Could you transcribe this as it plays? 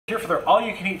Here for their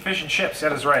all-you-can-eat fish and chips.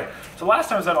 That is right. So last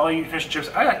time I was at all-you-can-eat fish and chips,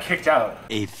 I got kicked out.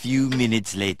 A few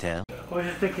minutes later. I was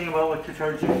just thinking about what to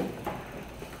charge you.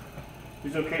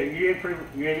 It's okay. You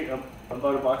ate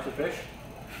about a box of fish?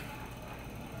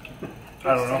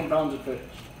 I don't know. 10 pounds of fish.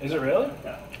 Is it really?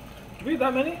 Yeah. Did we eat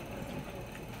that many?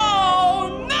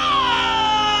 Oh no!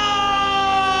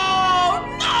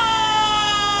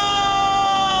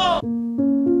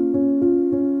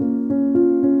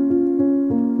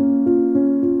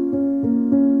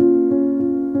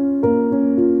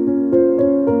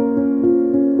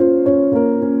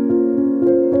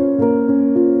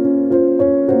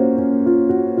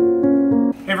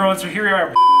 Hey everyone, so here we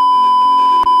are.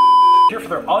 Here for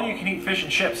their all-you-can-eat fish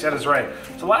and chips. That is right.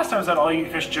 So last time I was at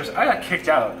all-you-can-eat fish and chips, I got kicked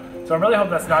out. So I'm really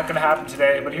hoping that's not going to happen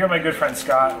today. But here my good friend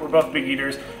Scott, we're both big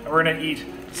eaters, and we're going to eat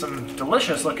some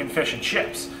delicious-looking fish and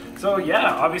chips. So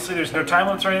yeah, obviously there's no time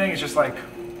limits or anything. It's just like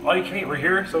all you can eat. We're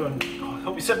here, so I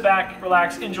hope you sit back,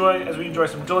 relax, enjoy as we enjoy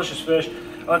some delicious fish.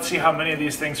 Let's see how many of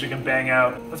these things we can bang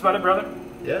out. That's about it, brother.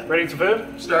 Yeah. Ready to eat some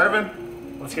food? Starving.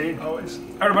 Let's get eating. Always. All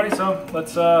right, everybody, so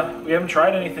let's, we haven't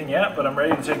tried anything yet, but I'm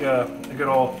ready to take a good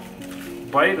old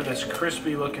bite of this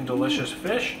crispy looking delicious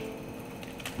fish.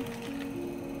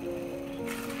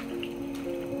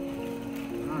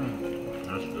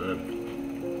 That's good.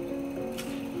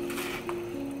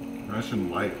 Nice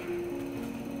and light.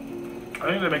 I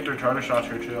think they make their tartar sauce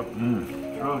here too.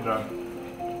 It's really good.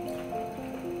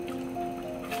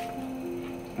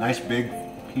 Nice big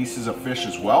pieces of fish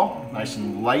as well. Nice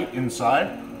and light inside.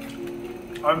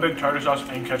 I'm a big tartar sauce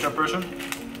and ketchup person,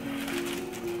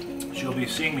 so you'll be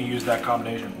seeing me use that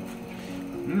combination.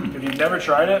 If you've never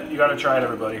tried it, you gotta try it,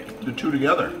 everybody. The two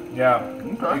together. Yeah,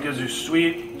 Okay. it gives you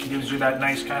sweet, it gives you that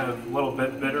nice kind of little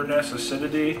bit bitterness,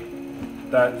 acidity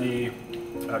that the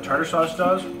tartar sauce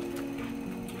does.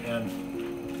 And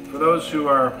for those who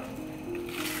are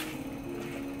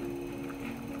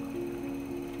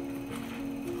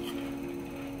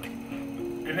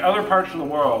in other parts of the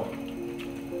world,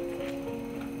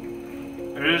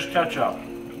 it is ketchup,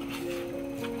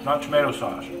 not tomato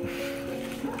sauce.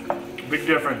 Big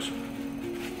difference.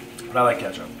 But I like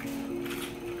ketchup.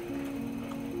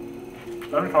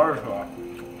 And tartar sauce.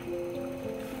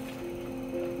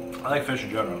 I like fish in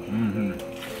general.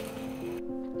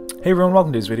 Hey everyone,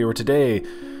 welcome to this video where today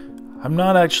I'm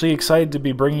not actually excited to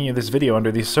be bringing you this video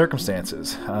under these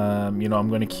circumstances. I'm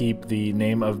going to keep the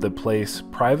name of the place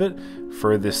private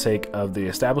for the sake of the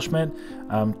establishment,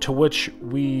 to which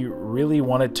we really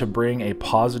wanted to bring a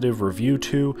positive review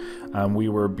to. We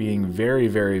were being very,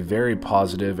 very, very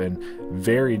positive and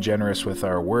very generous with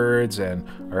our words and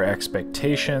our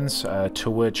expectations, to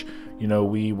which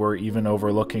we were even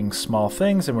overlooking small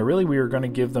things, and we were going to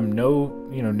give them no,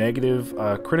 negative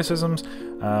criticisms,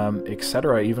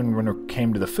 etc. Even when it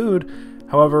came to the food.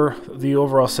 However, the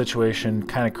overall situation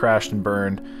kind of crashed and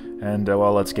burned, and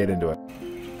well, let's get into it.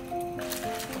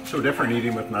 So different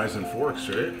eating with knives and forks,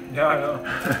 right? Yeah, I know.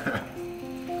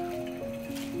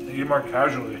 They eat more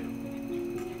casually.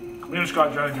 We and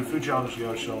Scott generally do food challenges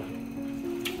together, so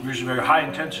we're usually very high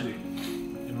intensity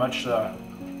and much not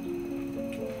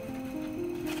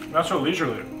so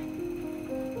leisurely.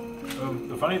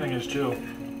 The funny thing is too,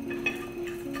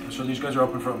 so these guys are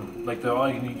open from, like, the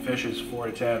all-you-can-eat fish is 4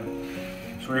 to 10.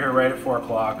 So we're here right at 4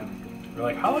 o'clock, and we're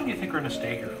like, how long do you think we're gonna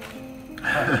stay here?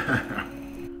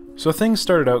 So things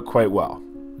started out quite well.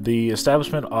 The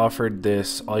establishment offered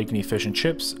this all-you-can-eat fish and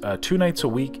chips 2 nights a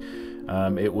week.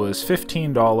 It was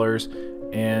 $15,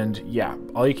 and yeah,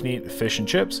 all-you-can-eat fish and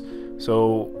chips.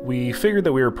 So we figured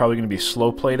that we were probably going to be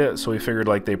slow played it, so we figured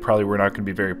like they probably were not going to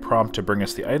be very prompt to bring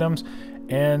us the items.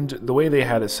 And the way they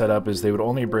had it set up is they would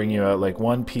only bring you out like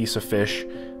 1 piece of fish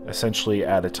essentially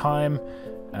at a time.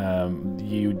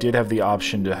 You did have the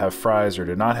option to have fries or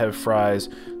to not have fries,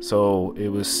 so it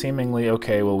was seemingly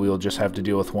okay, well, we'll just have to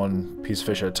deal with 1 piece of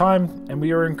fish at a time, and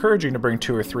we were encouraging to bring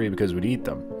 2 or 3 because we'd eat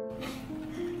them.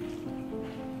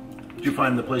 Do you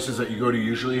find the places that you go to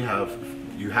usually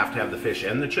you have to have the fish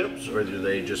and the chips, or do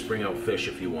they just bring out fish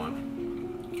if you want?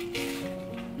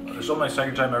 This is my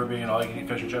second time ever being in all-you-can-eat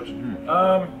fish and chips.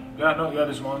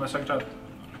 This is only my second time.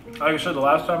 Like I said, the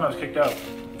last time I was kicked out.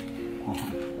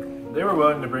 They were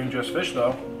willing to bring just fish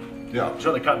though. Yeah.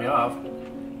 So they cut me off.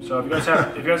 So if you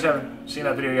guys haven't seen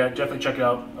that video yet, definitely check it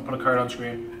out. I'll put a card on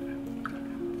screen.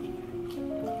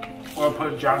 Or I'll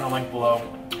put it down in the link below.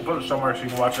 I'll put it somewhere so you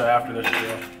can watch that after this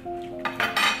video.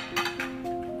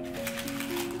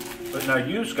 But now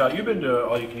you, Scott, you've been to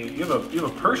all you can eat. You have a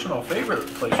personal favorite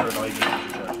place for an all you can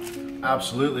eat fish and chips.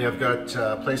 Absolutely. I've got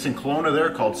a place in Kelowna there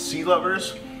called Sea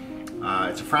Lovers.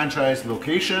 It's a franchise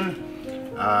location.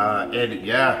 And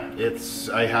yeah,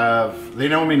 they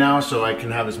know me now, so I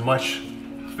can have as much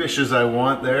fish as I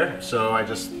want there. So I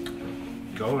just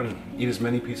go and eat as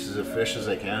many pieces of fish as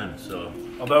I can. So,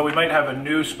 although we might have a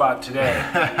new spot today.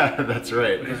 That's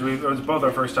right. Because it was both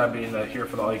our first time being here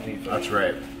for the all-you-can-eat fish. That's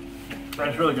right. And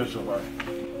it's really good so far.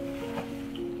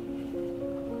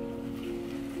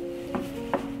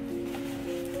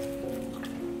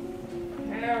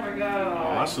 There we go.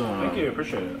 Awesome. Thank you,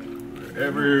 appreciate it.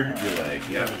 Whatever you like.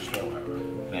 Yeah.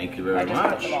 Thank you very I just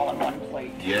put much. them all in one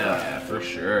plate. Yeah, for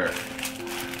sure.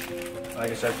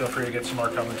 Like I said, feel free to get some more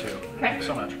coming too. Okay. Thanks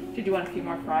so much. Did you want a few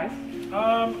more fries?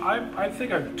 I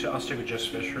think I'll stick with just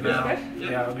fish for now. Fish?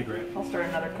 Yeah, that'd be great. I'll start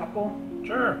another couple.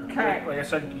 Sure. Okay. Like I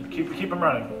said, keep them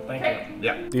running. Thank you.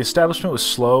 Yeah. The establishment was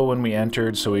slow when we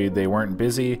entered, so they weren't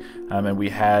busy, and we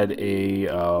had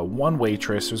one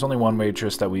waitress. There was only one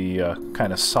waitress that we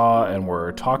kind of saw and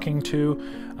were talking to,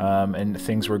 and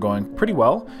things were going pretty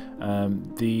well.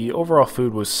 The overall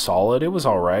food was solid. It was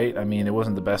all right. I mean, it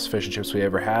wasn't the best fish and chips we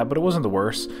ever had, but it wasn't the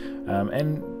worst.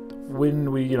 And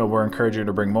when we, were encouraging her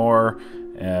to bring more,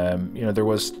 there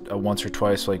was once or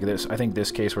twice like this. I think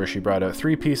this case where she brought out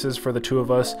 3 pieces for the 2 of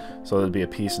us, so there'd be a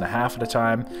piece and a half at a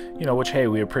time. Which, hey,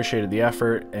 we appreciated the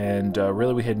effort, and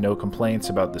really we had no complaints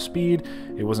about the speed.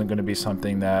 It wasn't going to be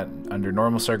something that, under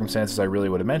normal circumstances, I really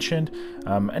would have mentioned,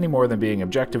 any more than being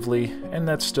objectively. And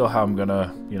that's still how I'm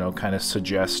gonna, kind of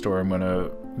suggest, or I'm gonna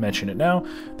mention it now,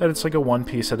 that it's like a 1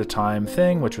 piece at a time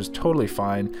thing, which was totally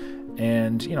fine.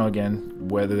 And, again,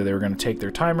 whether they were going to take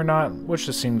their time or not, which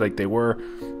just seemed like they were,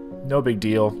 no big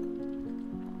deal.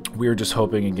 We were just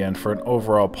hoping, again, for an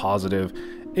overall positive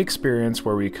experience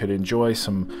where we could enjoy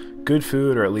some good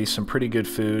food, or at least some pretty good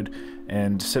food,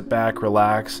 and sit back,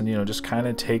 relax, and, just kind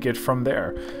of take it from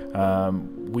there.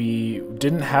 We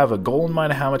didn't have a goal in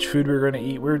mind of how much food we were going to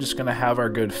eat. We were just going to have our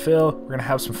good fill. We're going to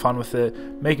have some fun with it,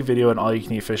 make a video on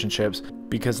all-you-can-eat fish and chips,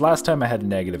 because last time I had a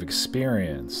negative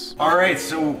experience. All right,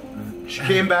 so she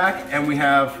came back and we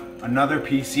have another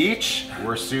piece each.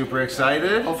 We're super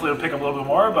excited. Hopefully it'll pick up a little bit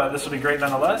more, but this will be great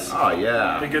nonetheless. Oh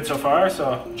yeah. Been good so far,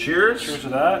 so cheers. Cheers to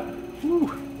that.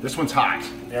 Whew. This one's hot.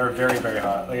 They're very, very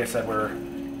hot. Like I said, we're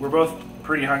both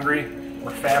pretty hungry.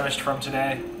 We're famished from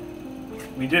today.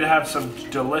 We did have some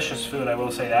delicious food, I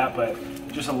will say that, but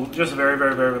just very,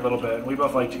 very, very little bit. We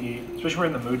both like to eat, especially we're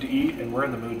in the mood to eat, and we're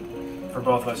in the mood for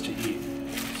both of us to eat.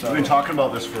 So, we've been talking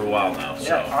about this for a while now. So.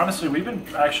 Yeah, honestly, we've been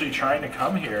actually trying to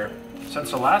come here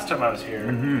since the last time I was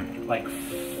here, like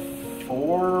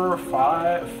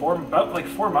about like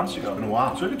 4 months ago. It's been a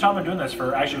while. So we've been talking about doing this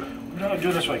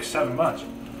for like 7 months.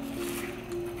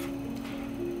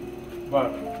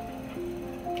 But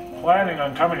planning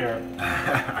on coming here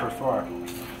for 4.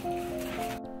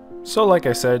 So like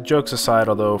I said, jokes aside,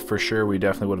 although for sure we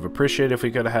definitely would have appreciated if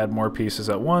we could have had more pieces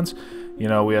at once,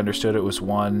 we understood it was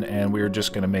 1 and we were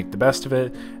just going to make the best of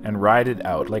it and ride it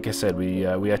out. Like I said, we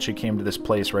actually came to this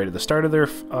place right at the start of their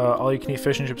all-you-can-eat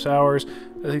fish and chips hours,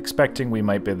 expecting we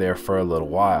might be there for a little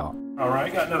while. All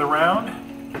right, got another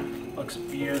round. Looks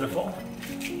beautiful.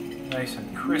 Nice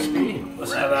and crispy.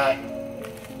 Listen to that.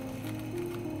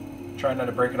 Trying not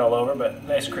to break it all over, but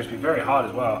nice and crispy. Very hot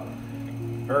as well.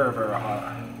 Very, very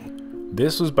hot.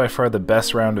 This was by far the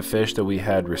best round of fish that we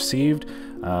had received.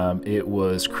 It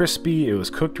was crispy, it was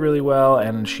cooked really well,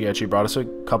 and she actually brought us a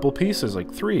couple pieces, like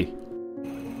 3.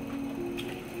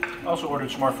 Also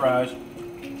ordered some more fries.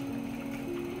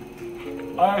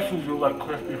 I actually do like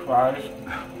crispy fries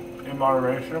in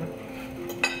moderation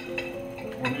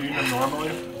when eating them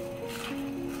normally.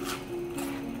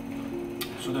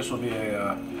 So this will be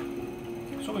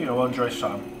we'll enjoy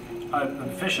some.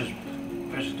 The fish is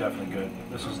definitely good.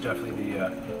 This is definitely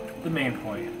the main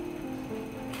point.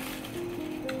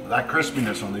 That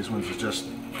crispiness on these ones is just,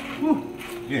 whew,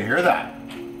 you hear that?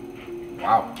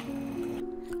 Wow.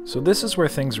 So this is where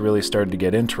things really started to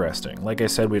get interesting. Like I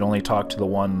said, we'd only talked to the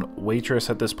one waitress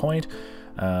at this point,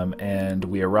 and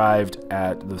we arrived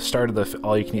at the start of the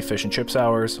all-you-can-eat fish and chips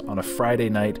hours on a Friday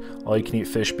night, all-you-can-eat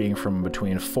fish being from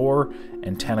between 4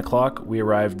 and 10 o'clock. We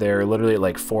arrived there literally at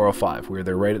like 4:05. We were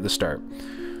there right at the start.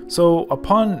 So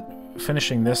upon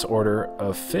finishing this order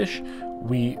of fish,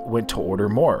 we went to order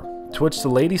more, to which the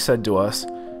lady said to us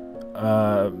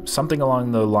something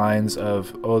along the lines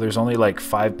of, oh, there's only like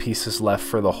 5 pieces left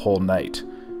for the whole night.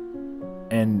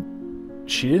 And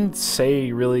she didn't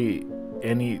say really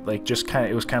any, like, just kind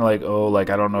of, it was kind of like, oh, like,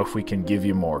 I don't know if we can give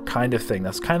you more kind of thing.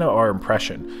 That's kind of our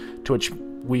impression, to which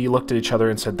we looked at each other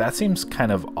and said, that seems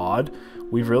kind of odd.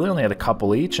 We've really only had a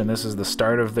couple each, and this is the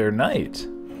start of their night.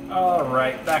 All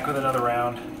right, back with another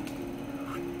round.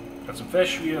 Got some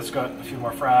fish. We just got a few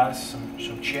more fries,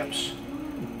 some chips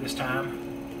this time.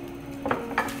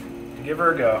 Give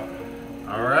her a go.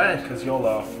 All right. Because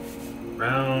YOLO.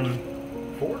 Round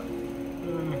 4?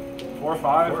 4 or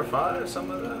 5? 4 or 5,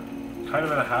 something like that. Kind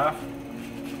of in a half.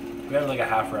 We had like a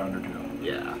half round or 2.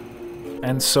 Yeah.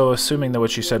 And so, assuming that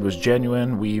what she said was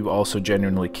genuine, we also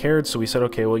genuinely cared. So we said,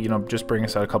 okay, well, you know, just bring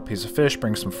us out a couple pieces of fish,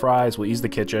 bring some fries, we'll ease the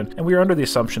kitchen. And we were under the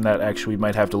assumption that actually we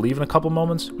might have to leave in a couple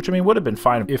moments, which I mean would have been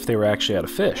fine if they were actually out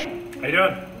of fish. How you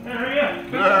doing? Hey, how are you?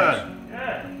 Good.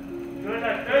 Yeah. Enjoying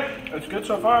that fish? It's good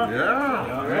so far.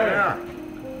 Yeah.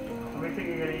 How many think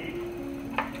you're gonna eat?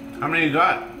 How many you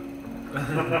got?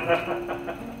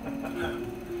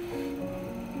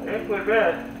 It's quite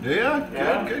bad.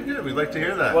 Yeah? Good. We'd like to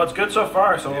hear that. Well, it's good so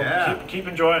far, so Yeah. we'll keep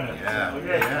enjoying it. Yeah.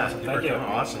 Okay. Yeah. Thank you.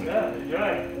 Awesome. Yeah,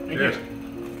 enjoy. Cheers.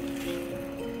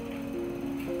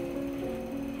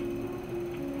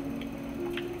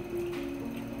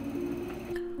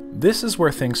 This is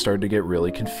where things started to get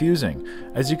really confusing.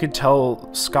 As you could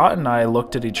tell, Scott and I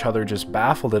looked at each other just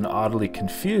baffled and oddly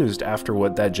confused after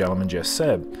what that gentleman just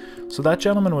said. So that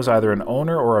gentleman was either an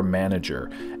owner or a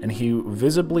manager, and he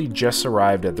visibly just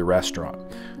arrived at the restaurant.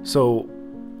 So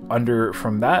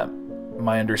from that,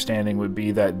 my understanding would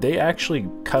be that they actually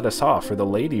cut us off, or the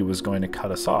lady was going to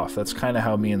cut us off. That's kind of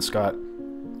how me and Scott,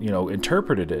 you know,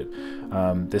 interpreted it.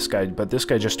 This guy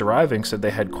just arriving said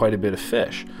they had quite a bit of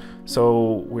fish.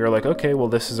 So we were like, okay, well,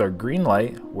 this is our green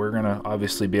light. We're gonna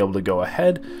obviously be able to go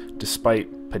ahead despite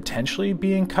potentially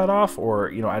being cut off, or,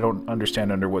 you know, I don't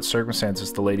understand under what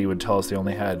circumstances the lady would tell us they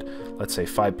only had, let's say,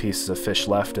 5 pieces of fish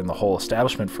left in the whole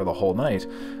establishment for the whole night.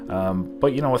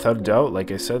 But, you know, without a doubt,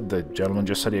 like I said, the gentleman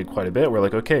just said he had quite a bit. We're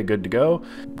like, okay, good to go.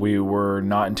 We were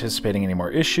not anticipating any more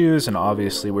issues, and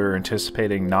obviously we were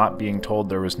anticipating not being told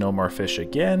there was no more fish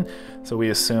again. So we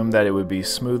assumed that it would be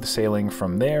smooth sailing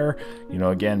from there. You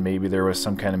know, again, maybe there was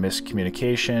some kind of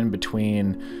miscommunication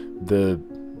between the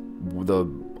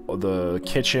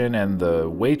kitchen and the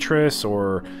waitress,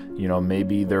 or, you know,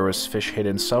 maybe there was fish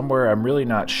hidden somewhere. I'm really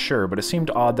not sure, but it seemed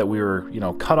odd that we were, you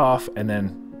know, cut off and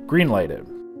then green lighted.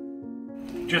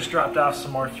 Just dropped off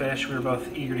some more fish. We were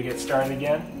both eager to get started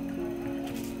again.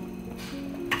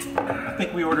 I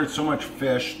think we ordered so much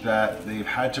fish that they've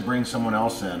had to bring someone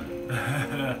else in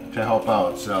to help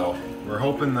out. So we're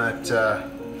hoping that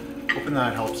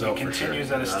helps out.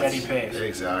 Continues at a steady pace.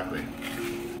 Exactly.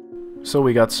 So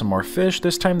we got some more fish.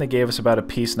 This time they gave us about 1.5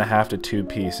 pieces to 2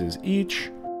 pieces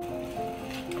each.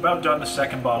 About done the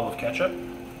second bottle of ketchup.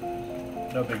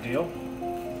 No big deal.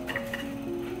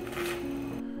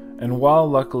 And while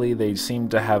luckily they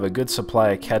seemed to have a good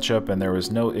supply of ketchup and there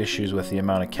was no issues with the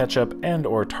amount of ketchup and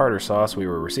or tartar sauce we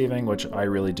were receiving, which I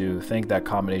really do think that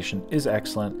combination is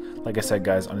excellent. Like I said,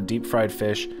 guys, on a deep fried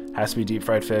fish, has to be deep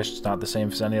fried fish. It's not the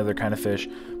same as any other kind of fish,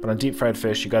 but on deep fried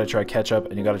fish, you got to try ketchup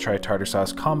and you got to try tartar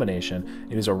sauce combination.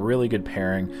 It is a really good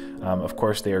pairing. Of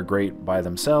course, they are great by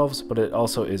themselves, but it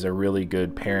also is a really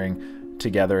good pairing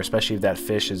together, especially if that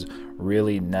fish is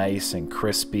really nice and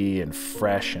crispy and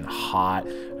fresh and hot,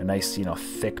 a nice, you know,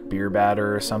 thick beer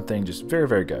batter or something. Just very,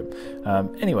 very good.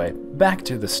 Anyway, back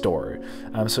to the story.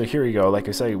 So here you go. Like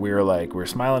I say, we're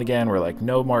smiling again. We're like,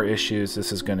 no more issues.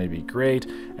 This is going to be great.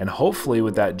 And hopefully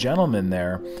with that gentleman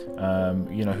there,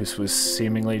 you know, who was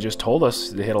seemingly just told us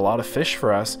they hit a lot of fish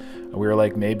for us, we were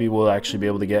like, maybe we'll actually be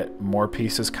able to get more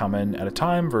pieces coming at a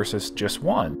time versus just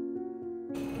one.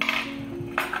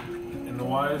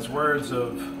 Wise words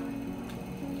of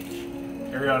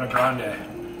Ariana Grande.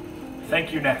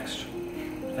 Thank you next.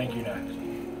 Thank you next.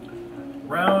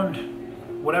 Round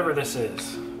whatever this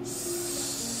is.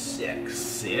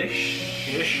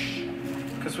 6-ish.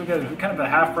 Because we kind of the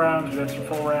half rounds, we had some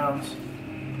full rounds,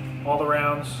 all the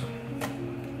rounds.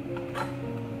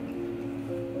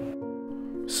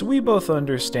 So we both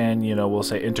understand, you know, we'll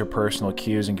say interpersonal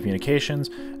cues and communications.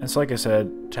 And so like I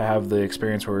said, to have the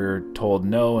experience where we were told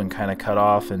no and kind of cut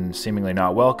off and seemingly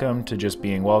not welcome to just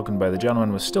being welcomed by the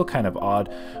gentleman was still kind of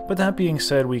odd. But that being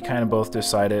said, we kind of both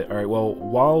decided, all right, well,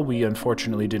 while we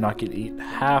unfortunately did not get to eat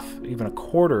half, even a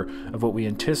quarter of what we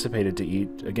anticipated to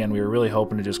eat, again, we were really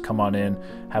hoping to just come on in,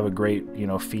 have a great, you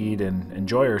know, feed and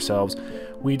enjoy ourselves.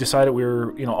 We decided we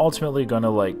were, you know, ultimately going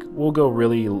to we'll go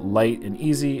really light and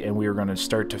easy, and we were going to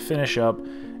start to finish up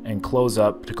and close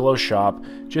shop,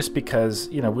 just because,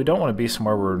 you know, we don't want to be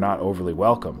somewhere where we're not overly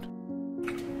welcomed.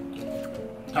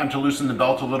 Time to loosen the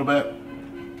belt a little bit.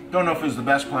 Don't know if it was the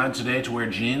best plan today to wear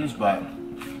jeans, but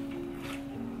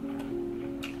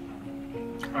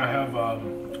I have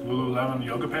Lululemon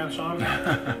yoga pants on.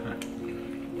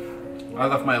 I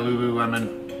left my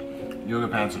Lululemon yoga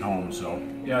pants at home, so.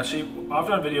 Yeah, see,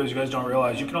 often on videos you guys don't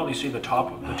realize you can only see the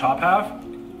top half.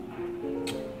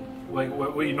 Like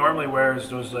what you normally wear is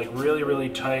those like really, really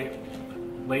tight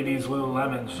ladies'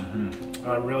 Lululemons.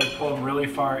 Really pull them really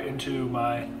far into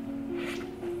my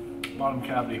bottom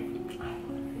cavity.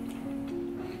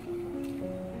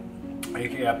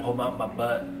 Yeah, pull them out my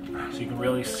butt so you can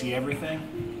really see everything.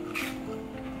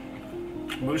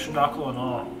 Moose knuckle and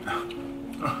all.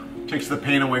 Takes the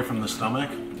pain away from the stomach.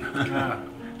 Yeah.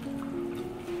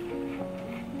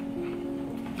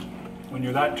 When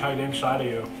you're that tight inside of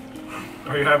you,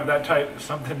 or you have that tight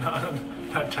something on,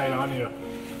 that tight on you,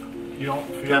 you don't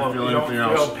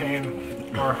feel pain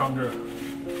or hunger.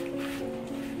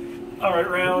 All right,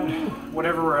 round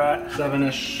whatever we're at,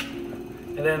 7-ish.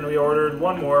 and then we ordered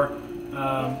one more.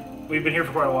 We've been here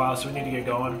for quite a while, so we need to get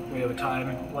going. We have a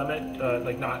time limit,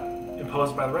 like not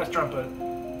imposed by the restaurant, but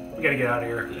we gotta get out of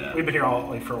here. Yeah. We've been here all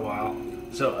like for a while.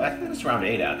 So I think it's around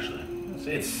 8 actually.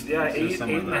 It's yeah, eight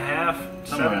somewhere and a there. half,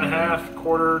 Somewhere 7.5,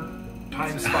 quarter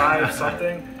times 5,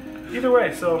 something. Either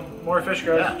way, so more fish,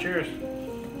 guys. Yeah. Cheers.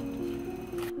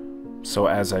 So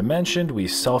as I mentioned, we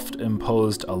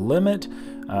self-imposed a limit.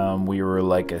 We were,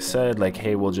 like I said, like,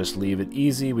 hey, we'll just leave it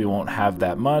easy. We won't have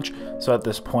that much. So at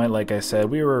this point, like I said,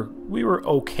 we were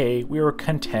okay. We were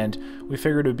content. We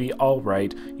figured it would be all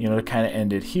right, you know, to kind of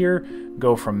end it here,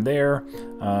 go from there.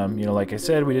 You know, like I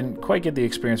said, we didn't quite get the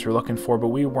experience we're looking for, but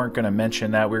we weren't going to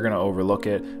mention that. We were going to overlook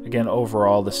it. Again,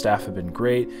 overall, the staff have been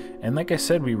great. And like I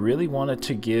said, we really wanted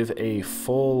to give a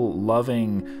full,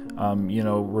 loving, you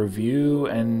know, review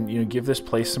and, you know, give this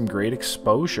place some great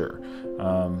exposure.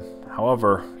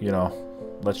 However, you know,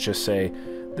 let's just say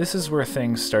this is where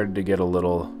things started to get a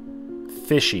little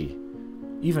fishy,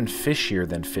 even fishier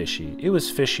than fishy. It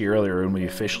was fishy earlier when we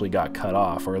officially got cut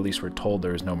off, or at least we're told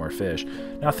there was no more fish.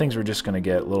 Now things were just going to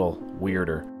get a little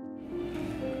weirder.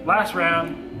 Last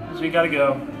round, so we gotta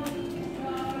go.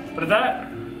 But at that,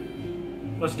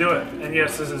 let's do it. And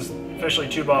yes, this is officially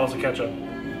 2 bottles of ketchup.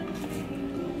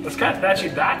 It's kind of,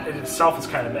 actually, that in itself is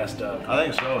kind of messed up. I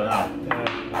think so, yeah.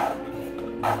 Yeah.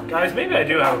 Guys, maybe I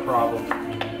do have a problem.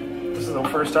 This is the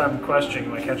first time questioning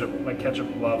my ketchup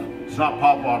love. It's not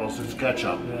pop bottles, it's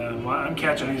ketchup. Yeah, well, I'm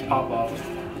catching these pop bottles.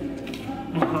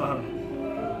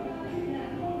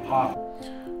 Pop.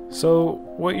 So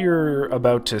what you're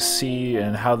about to see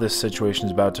and how this situation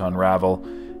is about to unravel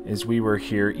is we were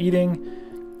here eating,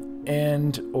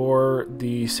 or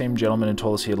the same gentleman who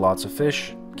told us he had lots of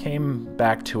fish came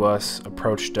back to us,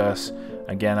 approached us.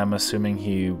 Again, I'm assuming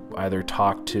he either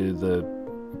talked to the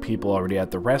people already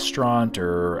at the restaurant,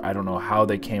 or I don't know how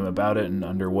they came about it and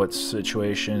under what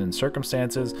situation and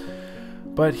circumstances,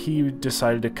 but he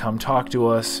decided to come talk to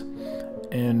us.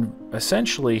 And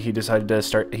essentially he decided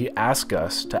to he asked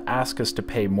us to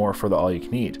pay more for the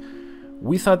all-you-can-eat.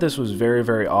 We thought this was very,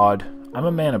 very odd. I'm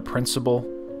a man of principle,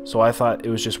 so I thought it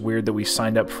was just weird that we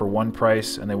signed up for one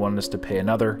price and they wanted us to pay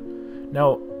another.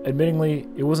 Now, admittingly,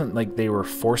 it wasn't like they were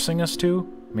forcing us to.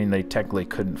 I mean, they technically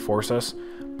couldn't force us,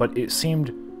 but it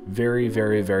seemed very,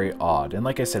 very, very odd. And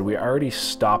like I said, we already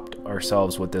stopped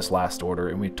ourselves with this last order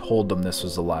and we told them this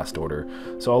was the last order.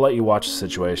 So I'll let you watch the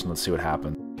situation. Let's see what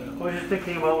happens. I was just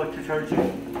thinking about what to charge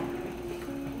you.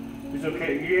 It's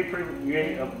okay. You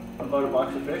ate about a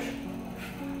box of fish?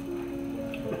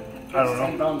 I don't know.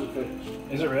 10 pounds of fish.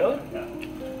 Is it really? Yeah.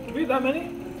 Did we eat that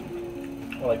many?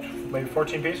 Well, like maybe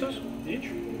 14 pieces each?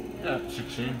 Yeah,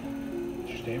 16,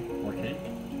 16. 14,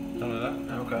 something like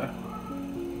that. Okay.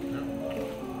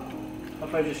 How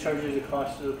if I just charge you the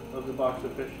cost of the box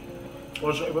of fish?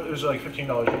 Well, it was like $15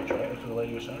 each, right? That's what the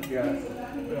lady was saying. Yeah.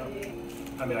 Yeah.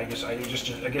 I mean, I guess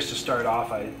to start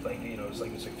off, it's like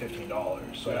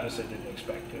 $15. So Yeah. I guess I didn't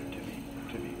expect it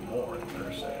to be more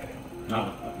per se.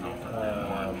 No.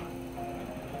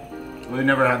 Well, we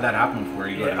never had that happen before.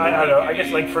 You Yeah, I don't know. I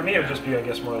guess like for me, it would just be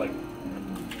more like,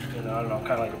 you know, I don't know,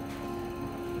 kind of like.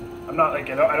 I'm not like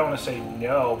I don't want to say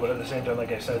no, but at the same time,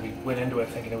 like I said, we went into it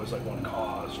thinking it was like one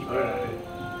cost. Right?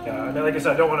 Yeah. I mean, like I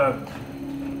said, I don't want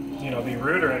to, you know, be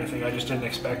rude or anything. I just didn't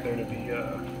expect there to be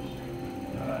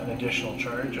an additional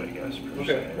charge, I guess. Per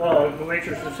se. Well, the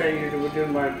waitress was saying you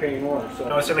didn't mind paying more, so.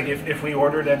 No, I said like if we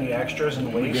ordered any extras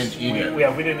and waste, didn't eat it.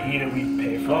 Yeah, if we didn't eat it, we'd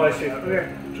pay for it. Oh, I see. Okay.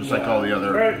 Just like all the other.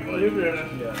 All right, leave it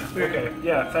in. Yeah. Okay.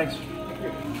 Yeah. Thanks.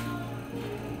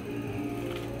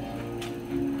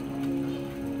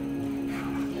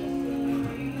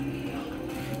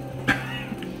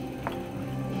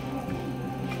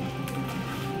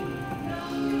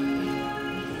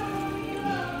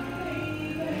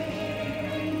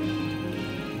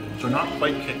 So not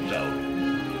quite kicked out.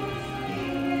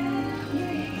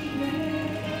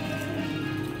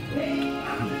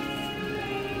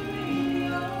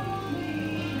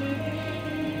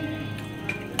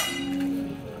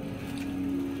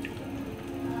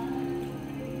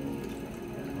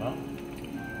 Well,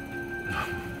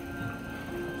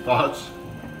 thoughts?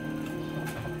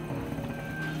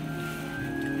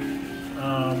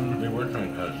 They were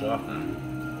trying to cut us off then.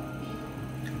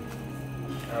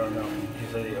 I don't know. He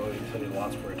said he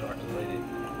wants for a talk to the lady.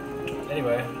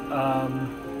 Anyway, I'm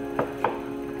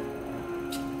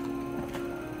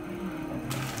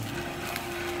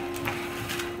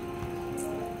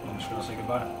just gonna say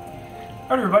goodbye. All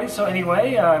right, everybody. So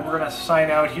anyway, we're gonna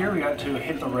sign out here. We got to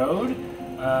hit the road.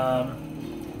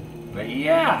 But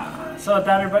yeah. So with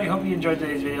that, everybody, hope you enjoyed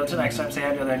today's video. Until next time, stay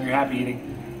happy out there and you're happy eating.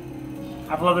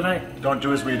 Have a lovely night. Don't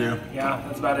do as we do. Yeah,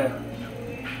 that's about it.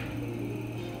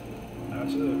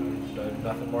 That's it. There's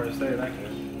nothing more to say in that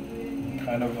case.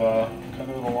 Kind of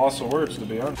a loss of words, to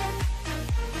be honest.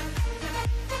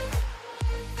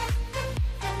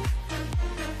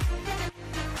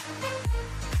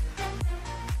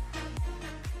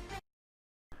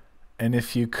 And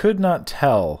if you could not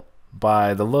tell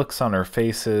by the looks on our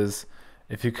faces,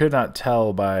 if you could not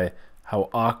tell by how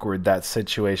awkward that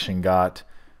situation got,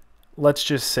 let's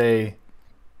just say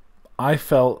I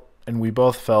felt, and we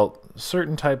both felt,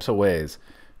 certain types of ways,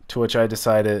 to which I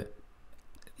decided,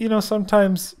 you know,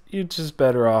 sometimes you're just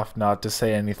better off not to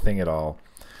say anything at all.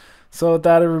 So with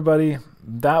that, everybody,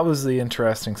 that was the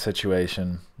interesting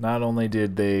situation. Not only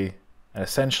did we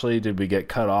get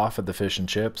cut off at the fish and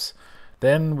chips,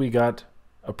 then we got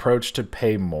approached to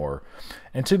pay more.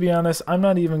 And to be honest, I'm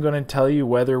not even going to tell you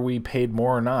whether we paid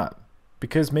more or not,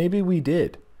 because maybe we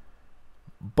did.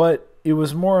 But it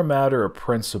was more a matter of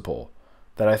principle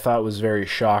that I thought was very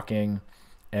shocking,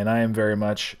 and I am very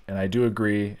much, and I do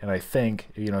agree, and I think,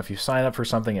 you know, if you sign up for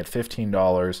something at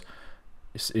 $15,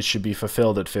 it should be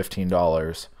fulfilled at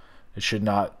 $15. It should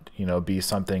not, you know, be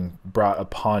something brought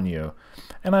upon you.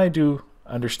 And I do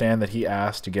understand that he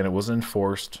asked. Again, it wasn't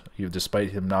enforced,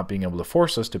 despite him not being able to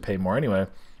force us to pay more anyway.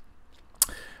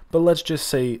 But let's just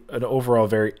say an overall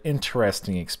very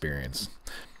interesting experience.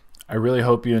 I really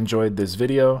hope you enjoyed this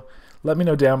video. Let me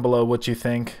know down below what you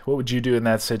think. What would you do in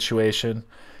that situation?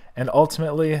 And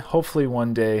ultimately, hopefully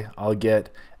one day I'll get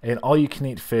an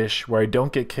all-you-can-eat fish where I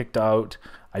don't get kicked out,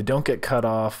 I don't get cut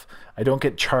off, I don't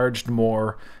get charged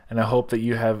more, and I hope that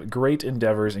you have great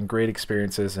endeavors and great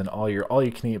experiences in all your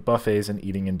all-you-can-eat buffets and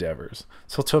eating endeavors.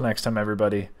 So till next time,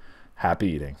 everybody, happy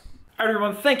eating. All right,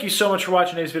 everyone, thank you so much for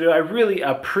watching today's video. I really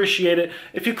appreciate it.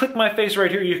 If you click my face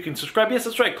right here, you can subscribe. Yes,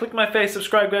 that's right. Click my face,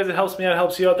 subscribe, guys. It helps me out,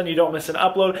 helps you out. Then you don't miss an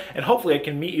upload. And hopefully I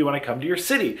can meet you when I come to your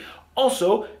city.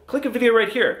 Also, click a video right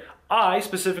here. I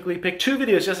specifically picked 2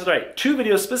 videos. Yes, that's right. 2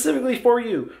 videos specifically for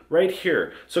you right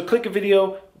here. So click a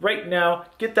video right now.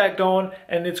 Get that going.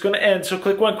 And it's going to end. So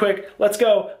click one quick. Let's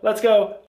go. Let's go.